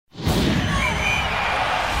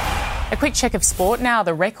A quick check of sport now.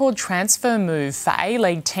 The record transfer move for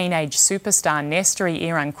A-League teenage superstar Nestor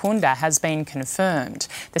Irankunda has been confirmed.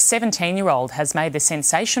 The 17-year-old has made the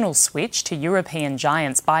sensational switch to European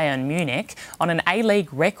giants Bayern Munich on an A-League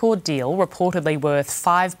record deal reportedly worth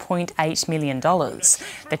 $5.8 million.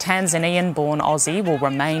 The Tanzanian-born Aussie will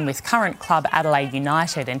remain with current club Adelaide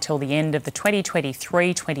United until the end of the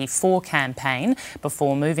 2023-24 campaign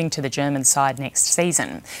before moving to the German side next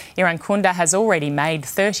season. Irankunda has already made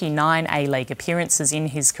 39 A-League appearances in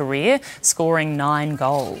his career, scoring 9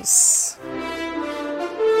 goals.